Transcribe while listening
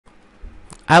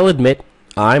I'll admit,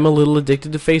 I'm a little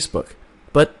addicted to Facebook,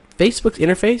 but Facebook's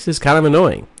interface is kind of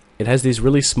annoying. It has these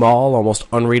really small, almost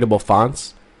unreadable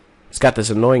fonts. It's got this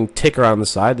annoying ticker on the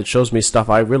side that shows me stuff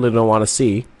I really don't want to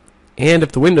see. And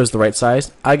if the window's the right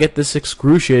size, I get this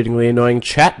excruciatingly annoying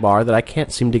chat bar that I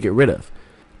can't seem to get rid of.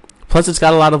 Plus, it's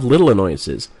got a lot of little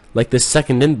annoyances, like this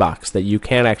second inbox that you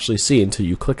can't actually see until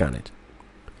you click on it.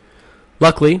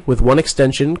 Luckily, with one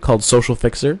extension called Social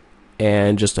Fixer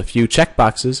and just a few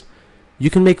checkboxes, you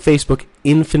can make Facebook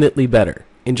infinitely better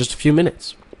in just a few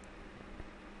minutes.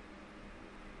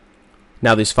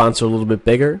 Now these fonts are a little bit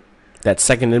bigger, that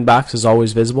second inbox is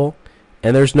always visible,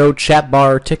 and there's no chat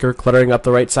bar or ticker cluttering up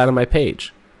the right side of my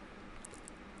page.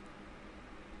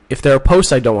 If there are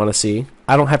posts I don't want to see,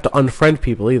 I don't have to unfriend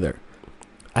people either.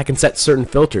 I can set certain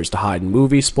filters to hide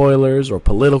movie spoilers or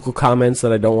political comments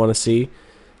that I don't want to see,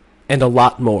 and a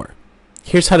lot more.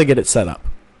 Here's how to get it set up.